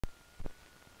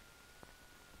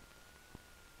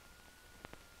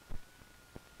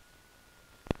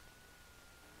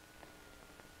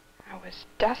was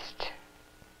dust,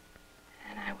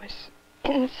 and I was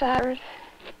inside Earth.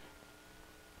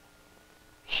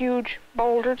 Huge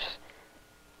boulders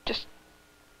just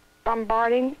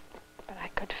bombarding, but I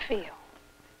could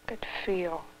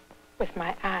feel with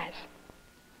my eyes.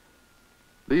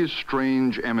 These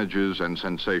strange images and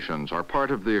sensations are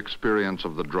part of the experience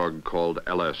of the drug called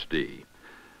LSD.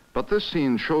 But this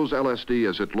scene shows LSD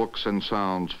as it looks and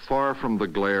sounds far from the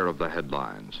glare of the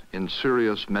headlines in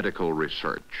serious medical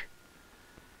research.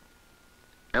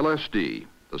 LSD,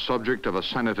 the subject of a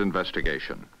Senate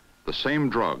investigation, the same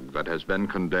drug that has been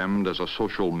condemned as a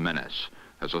social menace,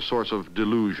 as a source of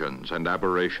delusions and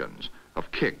aberrations, of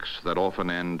kicks that often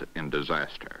end in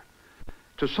disaster.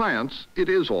 To science, it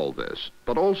is all this,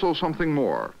 but also something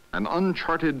more, an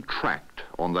uncharted tract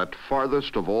on that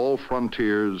farthest of all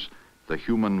frontiers, the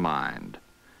human mind.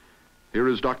 Here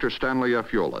is Dr. Stanley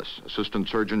F. Eulis, Assistant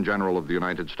Surgeon General of the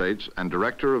United States and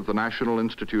Director of the National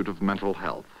Institute of Mental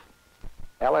Health.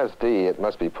 LSD, it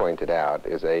must be pointed out,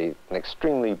 is an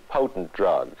extremely potent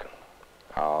drug.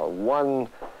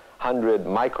 100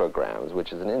 micrograms,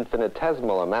 which is an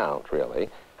infinitesimal amount, really.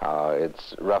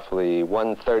 It's roughly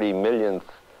 1/30 millionth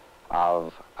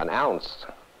of an ounce,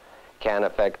 can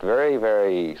affect very,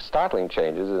 very startling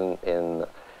changes in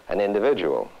an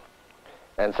individual.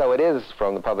 And so it is,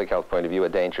 from the public health point of view, a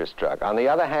dangerous drug. On the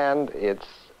other hand, it's,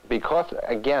 because,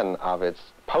 again, of its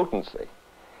potency,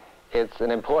 it's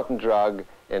an important drug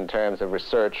in terms of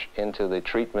research into the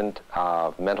treatment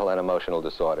of mental and emotional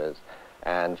disorders.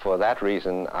 And for that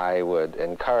reason, I would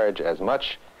encourage as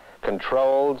much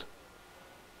controlled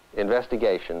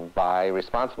investigation by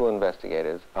responsible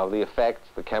investigators of the effects,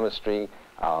 the chemistry,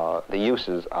 the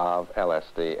uses of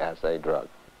LSD as a drug.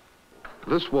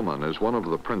 This woman is one of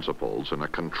the principals in a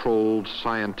controlled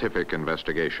scientific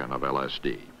investigation of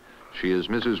LSD. She is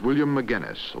Mrs. William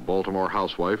McGinnis, a Baltimore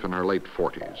housewife in her late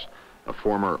 40s, a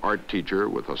former art teacher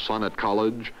with a son at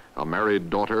college, a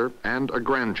married daughter, and a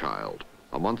grandchild,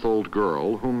 a month-old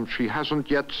girl whom she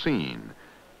hasn't yet seen,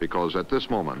 because at this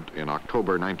moment, in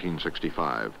October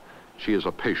 1965, she is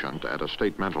a patient at a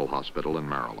state mental hospital in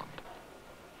Maryland.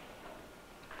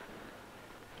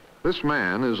 This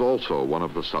man is also one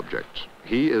of the subjects.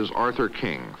 He is Arthur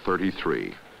King,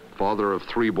 33, father of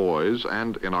 3 boys,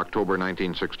 and in October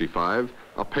 1965,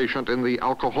 a patient in the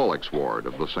alcoholics ward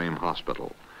of the same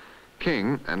hospital.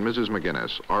 King and Mrs.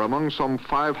 McGinnis are among some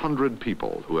 500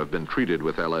 people who have been treated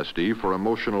with LSD for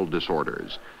emotional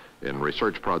disorders in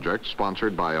research projects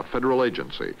sponsored by a federal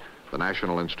agency, the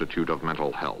National Institute of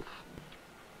Mental Health.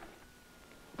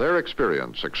 Their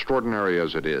experience, extraordinary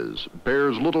as it is,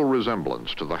 bears little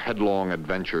resemblance to the headlong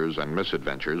adventures and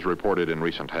misadventures reported in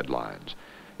recent headlines.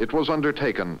 It was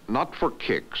undertaken not for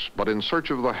kicks, but in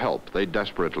search of the help they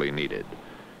desperately needed.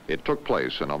 It took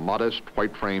place in a modest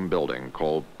white frame building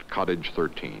called Cottage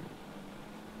 13.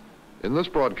 In this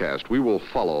broadcast, we will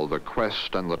follow the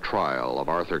quest and the trial of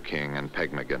Arthur King and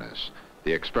Peg McGinnis,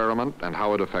 the experiment and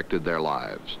how it affected their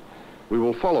lives. We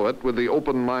will follow it with the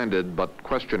open-minded but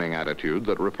questioning attitude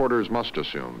that reporters must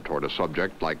assume toward a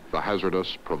subject like the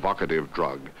hazardous, provocative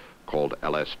drug called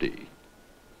LSD.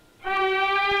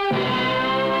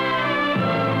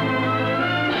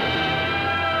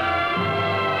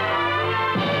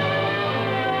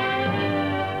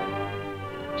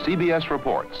 CBS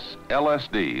reports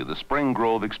LSD, the Spring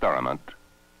Grove experiment,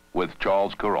 with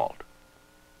Charles Kuralt.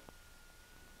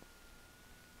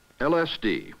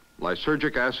 LSD,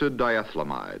 lysergic acid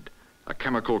diethylamide, a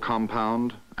chemical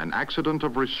compound, an accident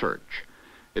of research.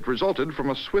 It resulted from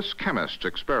a Swiss chemist's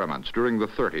experiments during the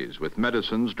 30s with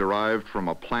medicines derived from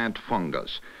a plant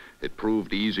fungus. It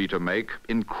proved easy to make,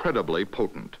 incredibly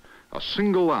potent. A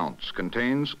single ounce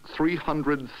contains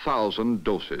 300,000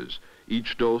 doses,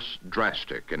 each dose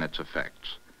drastic in its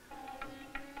effects.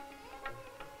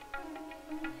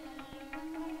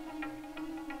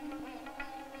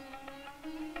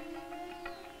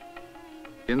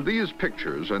 In these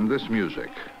pictures and this music,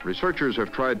 researchers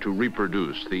have tried to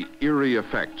reproduce the eerie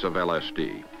effects of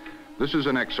LSD. This is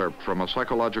an excerpt from a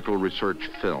psychological research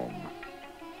film.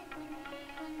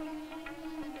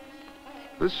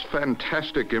 This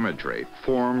fantastic imagery,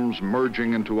 forms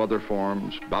merging into other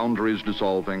forms, boundaries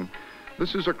dissolving,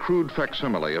 this is a crude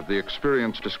facsimile of the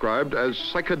experience described as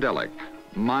psychedelic,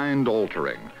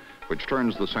 mind-altering, which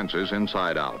turns the senses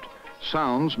inside out.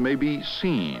 Sounds may be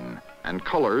seen, and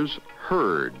colors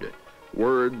heard.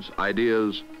 Words,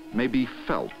 ideas may be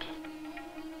felt.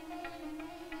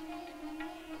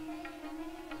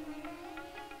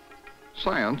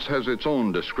 Science has its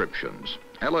own descriptions.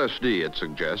 LSD, it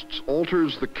suggests,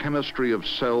 alters the chemistry of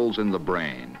cells in the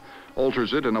brain,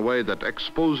 alters it in a way that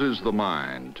exposes the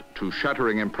mind to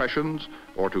shattering impressions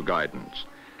or to guidance.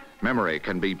 Memory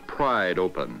can be pried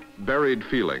open, buried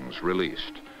feelings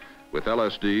released. With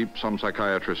LSD, some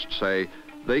psychiatrists say,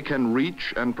 they can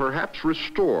reach and perhaps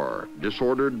restore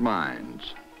disordered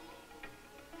minds.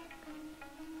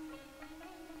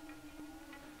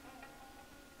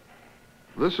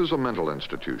 This is a mental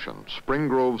institution, Spring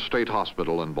Grove State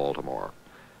Hospital in Baltimore.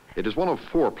 It is one of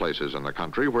 4 places in the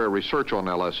country where research on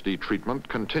LSD treatment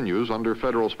continues under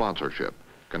federal sponsorship,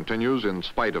 continues in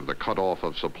spite of the cutoff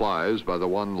of supplies by the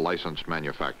one licensed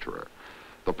manufacturer.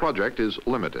 The project is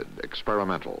limited,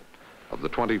 experimental. Of the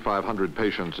 2,500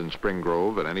 patients in Spring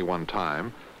Grove at any one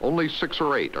time, only 6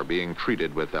 or 8 are being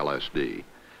treated with LSD.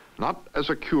 Not as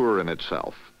a cure in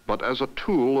itself, but as a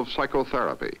tool of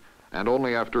psychotherapy, and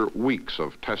only after weeks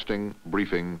of testing,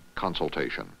 briefing,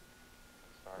 consultation.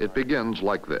 It begins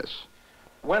like this.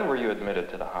 When were you admitted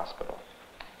to the hospital?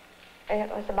 It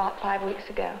was about 5 weeks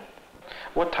ago.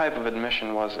 What type of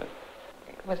admission was it?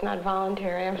 It was not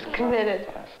voluntary. I was committed.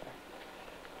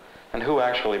 And who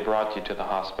actually brought you to the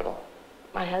hospital?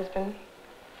 My husband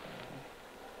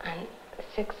and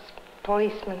 6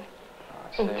 policemen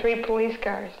and 3 police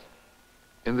cars.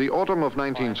 In the autumn of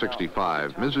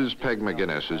 1965, Mrs. Peg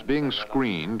McGinnis is being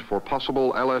screened for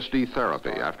possible LSD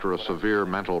therapy after a severe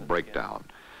mental breakdown.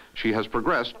 She has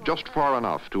progressed just far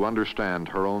enough to understand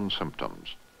her own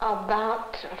symptoms.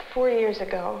 About 4 years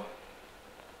ago,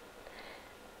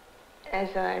 as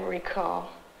I recall,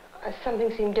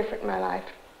 something seemed different in my life.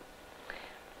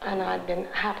 And I'd been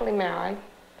happily married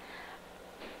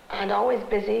and always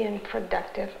busy and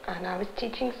productive, and I was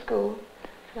teaching school,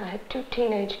 and I had 2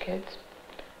 teenage kids,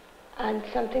 and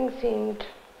something seemed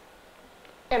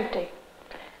empty.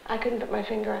 I couldn't put my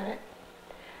finger on it.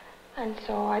 And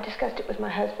so I discussed it with my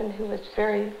husband, who is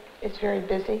very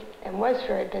busy, and was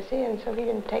very busy, and so he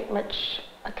didn't take much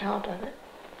account of it.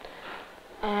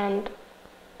 And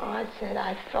I said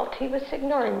I felt he was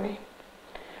ignoring me.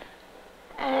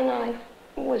 And I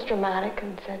was dramatic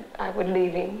and said I would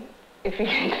leave him if he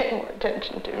didn't pay more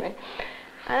attention to me.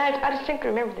 And I distinctly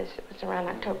remember this. It was around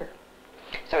October.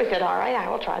 So he said, all right, I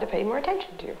will try to pay more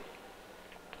attention to you.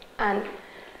 And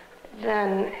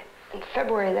then in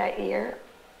February that year,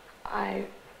 I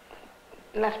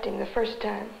left him the first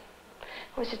time.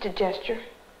 It was just a gesture.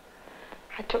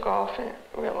 I took off and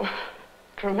real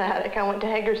dramatic. I went to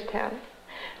Hagerstown,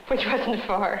 which wasn't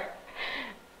far.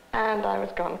 And I was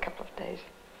gone a couple of days.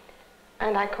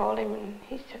 And I called him and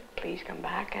he said, please come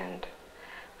back. And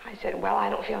I said, well, I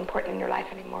don't feel important in your life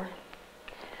anymore.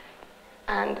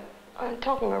 And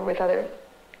talking with other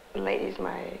ladies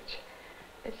my age,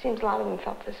 it seems a lot of them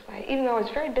felt this way, even though I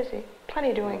was very busy,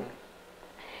 plenty doing.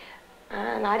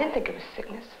 And I didn't think it was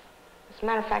sickness. As a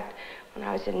matter of fact, when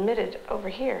I was admitted over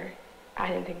here, I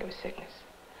didn't think it was sickness.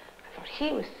 I thought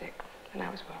he was sick and I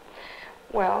was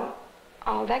well.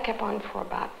 Well, that kept on for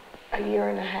about a year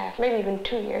and a half, maybe even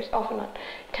 2 years, often on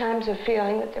times of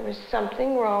feeling that there was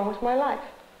something wrong with my life.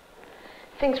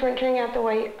 Things weren't turning out the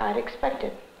way I'd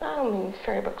expected. I don't mean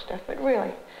fairy book stuff, but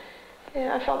really.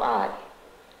 I felt odd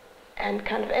and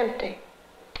kind of empty.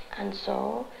 And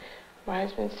so my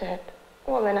husband said,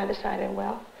 well, then I decided,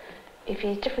 well, if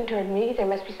he's different toward me, there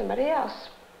must be somebody else.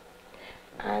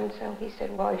 And so he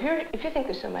said, well, if you think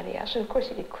there's somebody else, and of course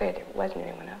he declared there wasn't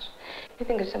anyone else, if you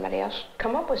think there's somebody else,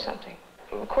 come up with something.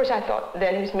 Of course, I thought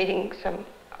then he was meeting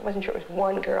I wasn't sure it was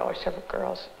one girl or several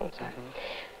girls inside.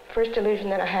 First illusion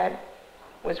that I had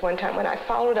was one time when I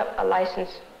followed up a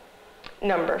license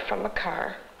number from a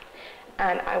car,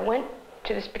 and I went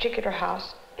to this particular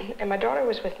house, and my daughter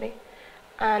was with me,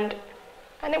 and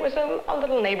it was a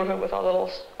little neighborhood with all little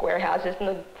square houses and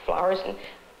the flowers,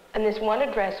 and this one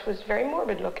address was very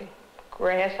morbid looking.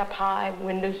 Grass up high,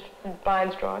 windows,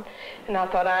 blinds drawn, and I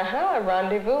thought, a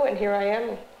rendezvous, and here I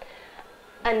am.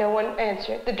 And no one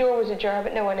answered. The door was ajar,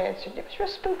 but no one answered. It was real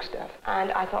spook stuff.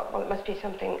 And I thought, well, it must be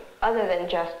something other than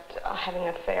just having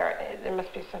an affair. There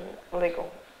must be some illegal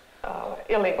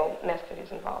mess that he's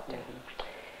involved in.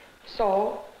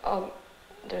 So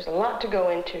there's a lot to go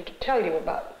into to tell you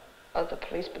about the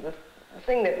police, but the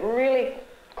thing that really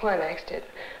climaxed it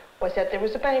was that there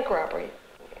was a bank robbery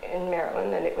in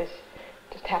Maryland, and it was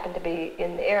just happened to be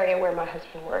in the area where my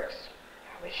husband works.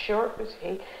 I was sure it was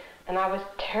he. And I was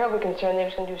terribly concerned they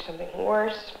was going to do something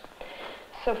worse.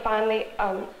 So finally,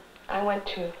 I went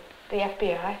to the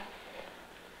FBI,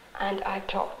 and I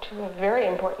talked to a very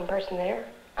important person there,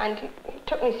 and he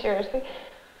took me seriously.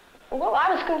 Well,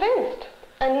 I was convinced.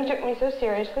 And he took me so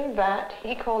seriously that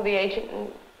he called the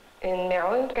agent in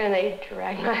Maryland, and they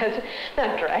dragged my husband,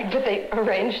 not dragged, but they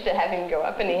arranged to have him go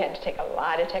up, and he had to take a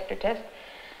lie detector test.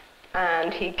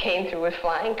 And he came through with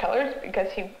flying colors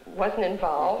because he wasn't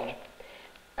involved.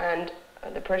 And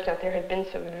the person out there had been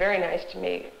so very nice to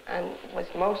me and was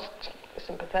most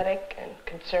sympathetic and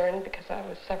concerned because I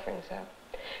was suffering so.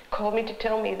 Called me to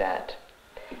tell me that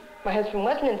my husband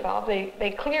wasn't involved.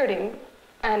 They cleared him,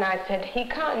 and I said, he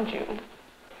conned you.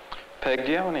 Peg,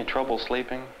 do you have any trouble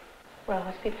sleeping? Well,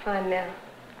 I sleep fine now.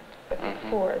 But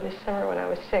before, this summer when I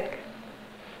was sick,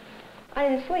 I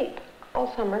didn't sleep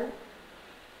all summer.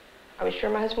 I was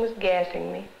sure my husband was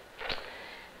gassing me.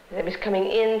 It was coming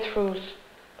in through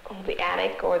the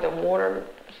attic or the water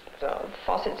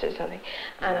faucets or something.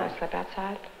 And I slept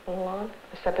outside on the lawn.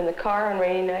 I slept in the car on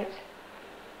rainy nights.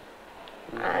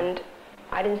 And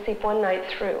I didn't sleep one night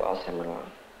through all summer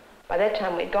long. By that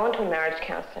time, we'd gone to a marriage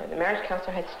counselor. The marriage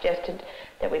counselor had suggested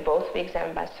that we both be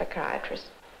examined by a psychiatrist.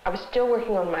 I was still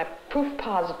working on my proof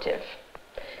positive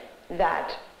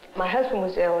that my husband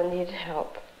was ill and needed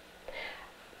help.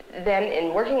 Then,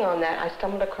 in working on that, I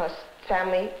stumbled across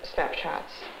family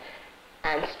snapshots.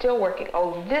 And still working,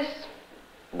 oh, this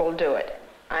will do it.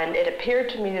 And it appeared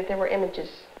to me that there were images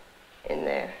in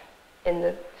there, in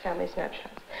the family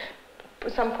snapshots.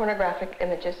 Some pornographic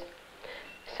images,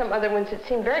 some other ones that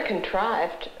seemed very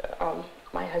contrived.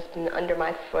 My husband under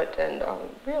my foot and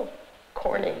real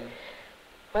corny.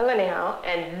 Well, anyhow,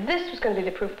 and this was going to be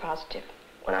the proof positive.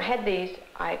 When I had these,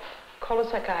 I called a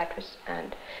psychiatrist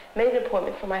and made an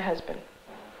appointment for my husband,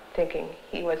 thinking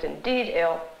he was indeed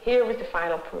ill. Here was the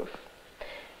final proof.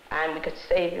 And we could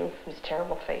save him from his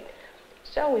terrible fate.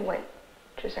 So we went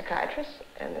to a psychiatrist,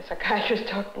 and the psychiatrist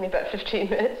talked to me about 15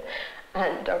 minutes,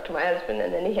 and talked to my husband,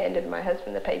 and then he handed my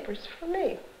husband the papers for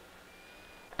me.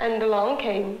 And along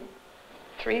came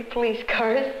 3 police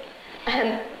cars,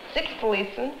 and 6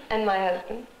 policemen, and my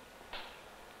husband.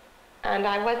 And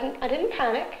I didn't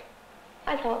panic.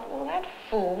 I thought, well, that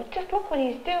fool, just look what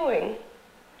he's doing.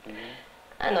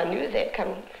 And I knew they'd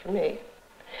come for me.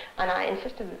 And I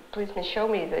insisted that the policeman show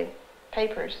me the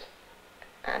papers.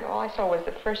 And all I saw was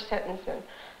the first sentence, and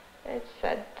it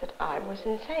said that I was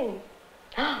insane.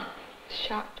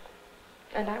 Shocked.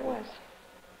 And I was.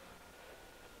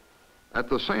 At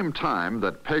the same time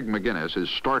that Peg McGinnis is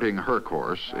starting her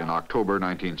course in October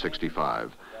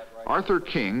 1965, Arthur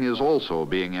King is also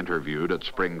being interviewed at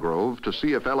Spring Grove to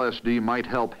see if LSD might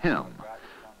help him.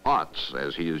 Otts,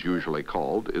 as he is usually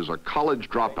called, is a college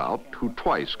dropout who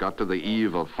twice got to the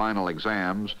eve of final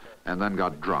exams and then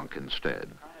got drunk instead.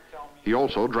 He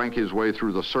also drank his way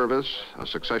through the service, a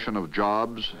succession of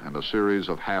jobs, and a series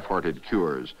of half-hearted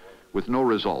cures, with no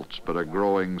results but a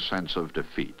growing sense of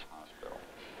defeat.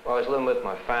 Well, I was living with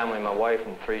my family, my wife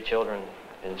and 3 children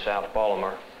in South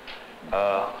Baltimore.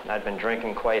 I'd been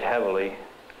drinking quite heavily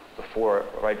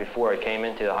right before I came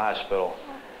into the hospital.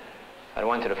 I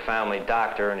went to the family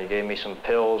doctor, and he gave me some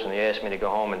pills, and he asked me to go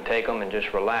home and take them and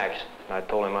just relax. And I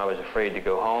told him I was afraid to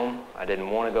go home. I didn't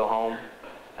want to go home,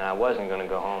 and I wasn't going to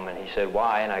go home. And he said,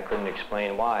 why? And I couldn't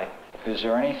explain why. Is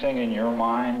there anything in your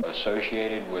mind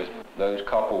associated with those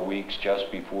couple weeks just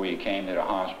before you came to the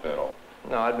hospital?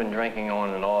 No, I'd been drinking on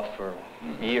and off for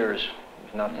years.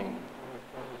 There's nothing.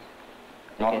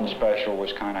 Nothing special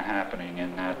was kind of happening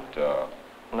in that.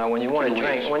 No, when you want to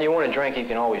drink, you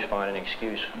can always find an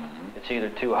excuse. It's either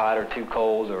too hot or too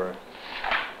cold, or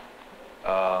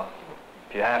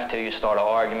if you have to, you start an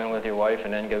argument with your wife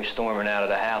and then go storming out of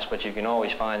the house. But you can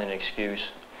always find an excuse.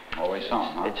 Always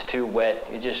something, huh? It's too wet.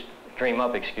 You just dream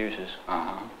up excuses.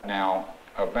 Now,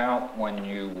 about when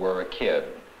you were a kid,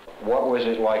 what was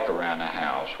it like around the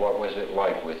house? What was it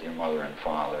like with your mother and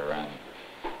father? And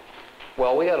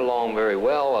well, we got along very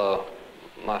well.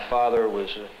 My father was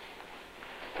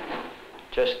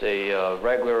just a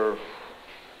regular,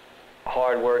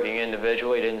 hard-working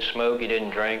individual. He didn't smoke, he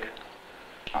didn't drink.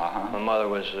 My mother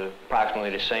was approximately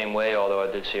the same way, although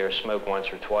I did see her smoke once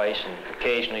or twice, and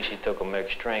occasionally she took a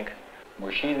mixed drink.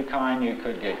 Was she the kind you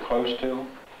could get close to?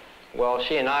 Well,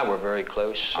 she and I were very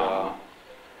close.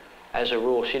 As a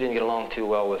rule, she didn't get along too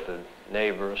well with the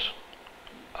neighbors.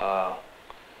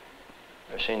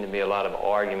 There seemed to be a lot of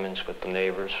arguments with the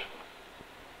neighbors.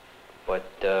 But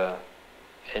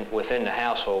within the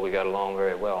household, we got along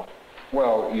very well.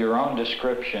 Well, your own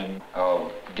description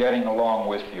of getting along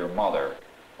with your mother,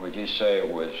 would you say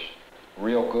it was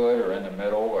real good or in the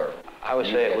middle, or I would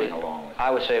say it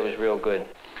was real good.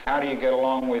 How do you get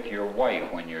along with your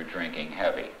wife when you're drinking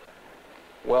heavy?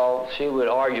 Well, she would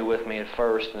argue with me at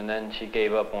first, and then she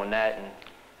gave up on that,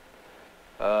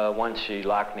 and once she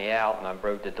locked me out and I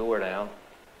broke the door down,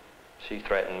 she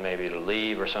threatened maybe to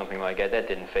leave or something like that. That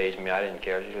didn't faze me. I didn't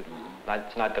care.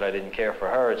 It's not that I didn't care for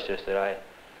her, it's just that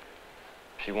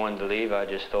if she wanted to leave, I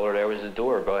just told her there was the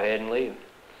door, go ahead and leave.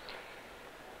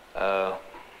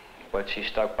 but she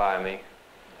stuck by me,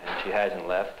 and she hasn't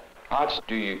left. Otts,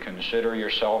 do you consider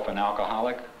yourself an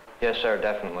alcoholic? Yes, sir,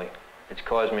 definitely. It's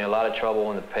caused me a lot of trouble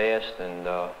in the past, and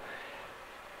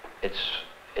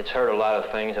it's hurt a lot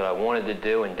of things that I wanted to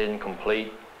do and didn't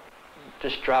complete.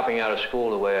 Just dropping out of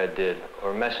school the way I did,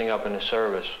 or messing up in the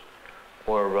service,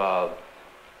 or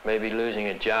maybe losing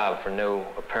a job for no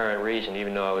apparent reason,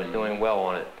 even though I was doing well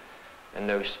on it. And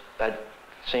that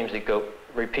seems to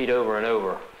repeat over and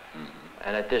over.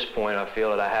 And at this point, I feel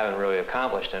that I haven't really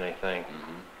accomplished anything.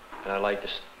 And I'd like to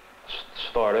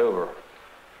start over.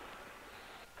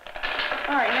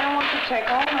 All right, now I want you to take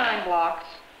all 9 blocks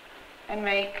and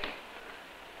make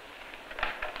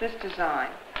this design.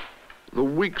 The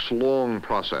weeks-long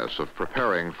process of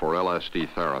preparing for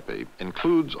LSD therapy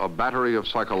includes a battery of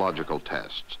psychological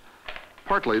tests.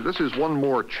 Partly, this is one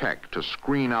more check to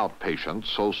screen out patients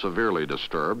so severely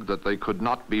disturbed that they could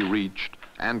not be reached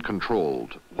and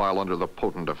controlled while under the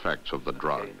potent effects of the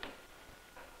drug.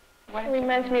 It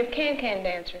reminds me of can-can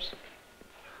dancers.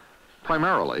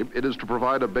 Primarily, it is to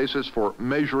provide a basis for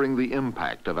measuring the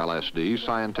impact of LSD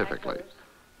scientifically.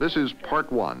 This is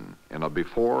part 1 in a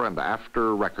before and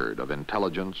after record of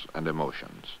intelligence and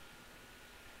emotions.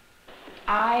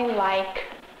 I like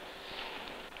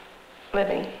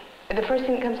living. The first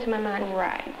thing that comes to my mind,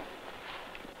 Right.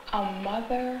 A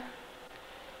mother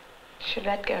should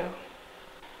let go.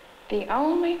 The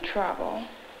only trouble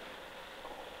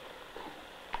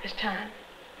It's time.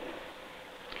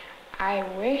 I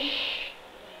wish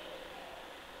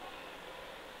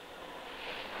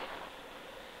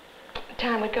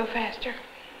Time would go faster.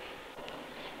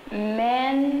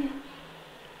 men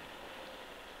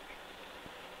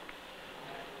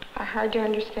Are hard to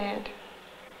understand.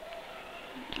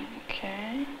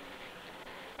 Okay.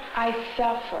 I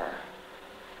suffer.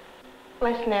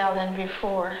 Less now than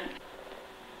before.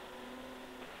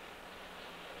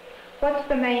 What's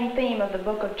the main theme of the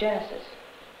book of Genesis?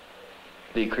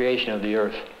 The creation of the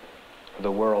earth,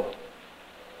 the world.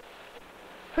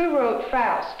 Who wrote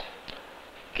Faust?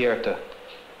 Goethe.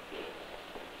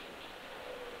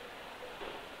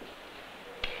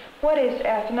 What is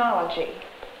ethnology?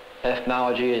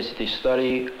 Ethnology is the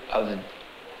study of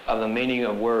the meaning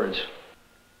of words.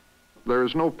 There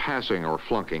is no passing or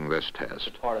flunking this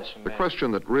test. The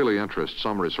question that really interests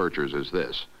some researchers is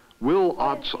this: will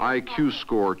Ott's IQ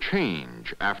score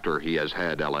change after he has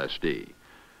had LSD?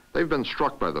 They've been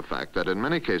struck by the fact that in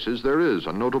many cases there is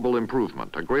a notable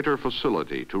improvement, a greater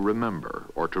facility to remember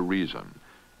or to reason.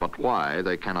 But why,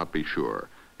 they cannot be sure.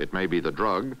 It may be the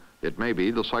drug, it may be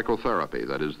the psychotherapy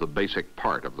that is the basic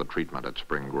part of the treatment at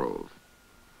Spring Grove.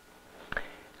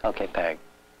 Okay, Peg,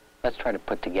 let's try to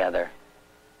put together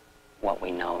what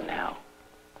we know now.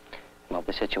 What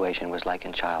the situation was like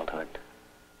in childhood.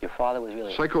 Your father was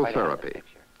really Psychotherapy,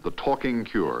 the talking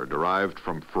cure derived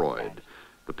from Freud.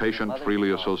 The patient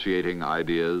freely associating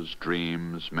ideas,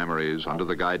 dreams, memories under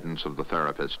the guidance of the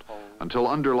therapist until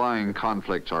underlying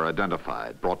conflicts are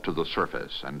identified, brought to the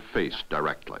surface, and faced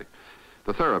directly.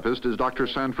 The therapist is Dr.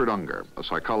 Sanford Unger, a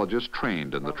psychologist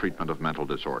trained in the treatment of mental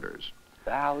disorders.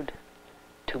 Vowed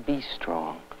to be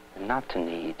strong and not to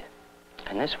need.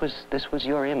 And this was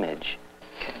your image.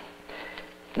 Okay.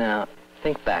 Now,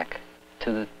 think back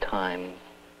to the time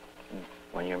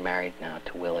when you're married now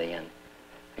to Willie, and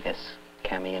I guess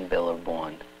Cammie and Bill are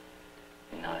born.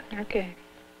 You know. Okay.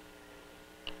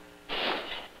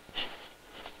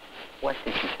 What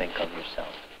did you think of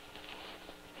yourself?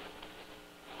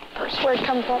 First word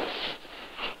comes up.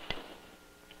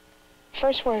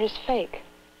 First word is fake.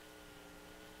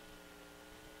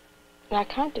 Not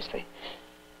consciously.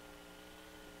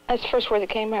 That's the first word that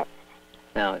came up.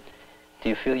 Now, do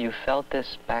you feel you felt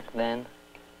this back then?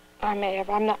 I may have.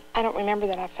 I don't remember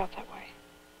that I felt that way.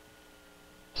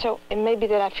 So it may be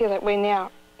that I feel that way now,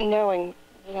 knowing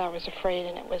that I was afraid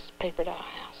and it was Paper Doll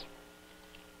House.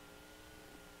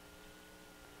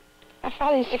 My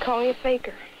father used to call me a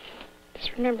faker.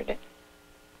 Just remembered it.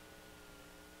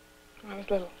 When I was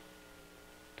little.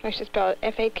 I used to spell it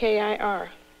F-A-K-I-R.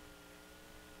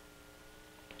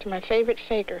 To my favorite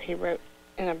faker, he wrote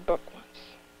in a book once.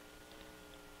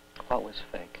 What was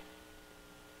fake?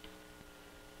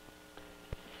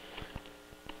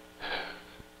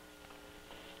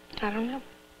 I don't know.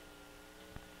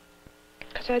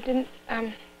 Because I didn't,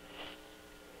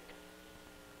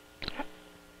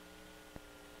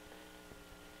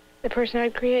 the person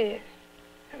I'd created,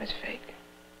 that was fake.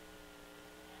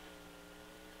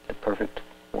 The perfect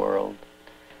world?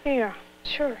 Yeah,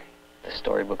 sure. The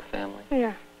storybook family?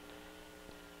 Yeah.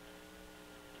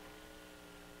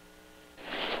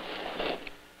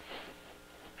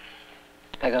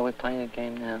 Peg, are we playing a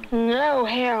game now? No,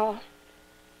 hell.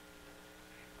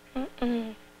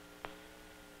 Mm-mm.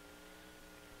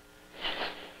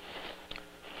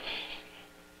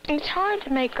 It's hard to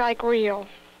make like real.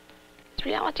 Is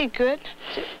reality good?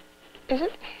 Is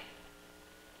it?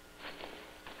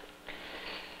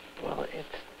 Well, it's,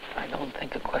 I don't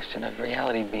think, a question of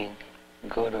reality being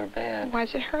good or bad. Why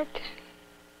does it hurt?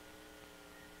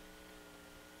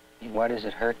 Why does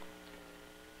it hurt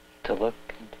to look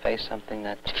and face something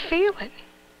that... To feel it.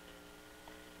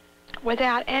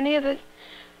 Without any of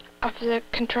the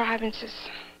contrivances.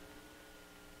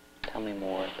 Tell me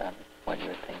more about what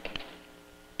you're thinking.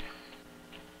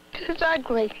 It's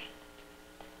ugly.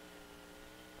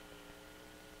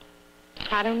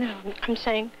 I don't know. I'm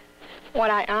saying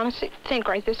what I honestly think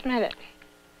right this minute.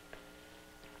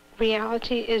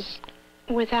 Reality is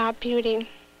without beauty.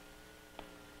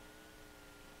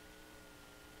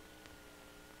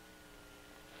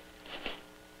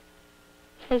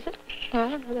 Is it? I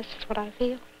don't know. That's just what I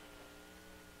feel.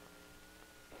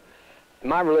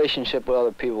 My relationship with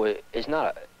other people is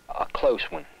not a close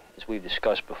one, as we've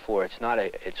discussed before.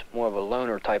 It's more of a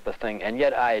loner type of thing. And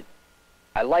yet I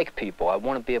like people. I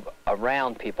want to be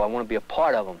around people. I want to be a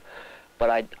part of them.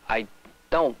 But I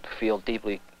don't feel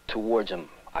deeply towards them.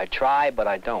 I try, but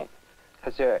I don't.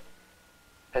 Has there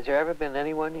ever been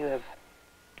anyone you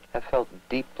have felt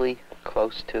deeply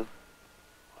close to?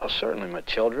 Well, certainly my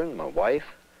children, my wife.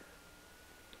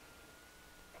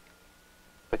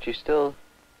 But you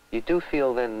do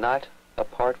feel then not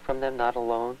apart from them, not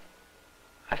alone?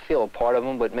 I feel a part of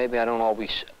them, but maybe I don't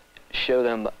always show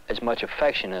them as much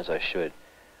affection as I should.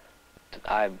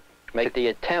 I make the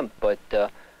attempt, but...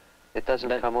 it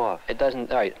doesn't come off. It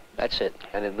doesn't, right, that's it.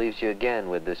 And it leaves you again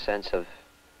with the sense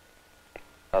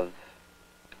of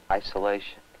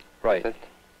isolation. Right.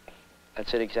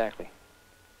 That's it exactly.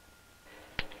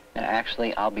 Now,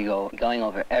 actually, I'll be going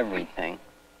over everything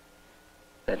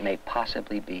that may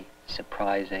possibly be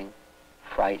surprising,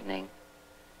 frightening,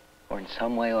 or in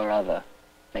some way or other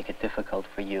make it difficult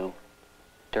for you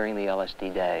during the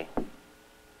LSD day,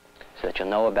 so that you'll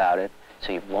know about it,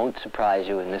 so it won't surprise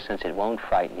you. In this sense, it won't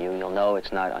frighten you. You'll know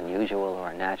it's not unusual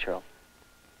or unnatural.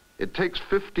 It takes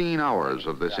 15 hours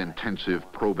of this intensive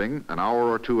probing, an hour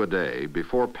or two a day,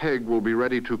 before Peg will be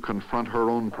ready to confront her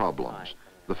own problems,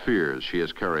 the fears she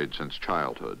has carried since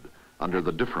childhood, under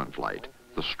the different light,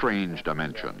 the strange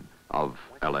dimension of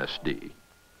LSD.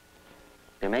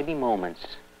 There may be moments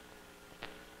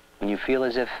when you feel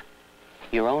as if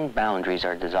your own boundaries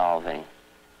are dissolving,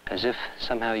 as if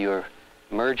somehow you're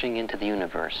merging into the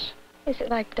universe. Is it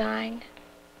like dying?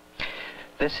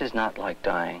 This is not like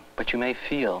dying, but you may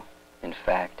feel, in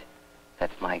fact,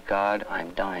 that, my God,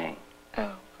 I'm dying.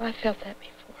 Oh, I felt that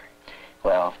before.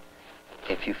 Well,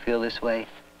 if you feel this way,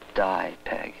 die,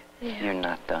 Peg. Yeah. You're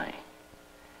not dying.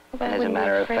 Well, and as a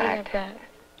matter of fact, of that.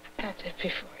 That's it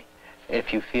before.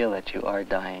 If you feel that you are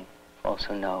dying,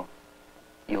 also know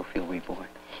you'll feel reborn.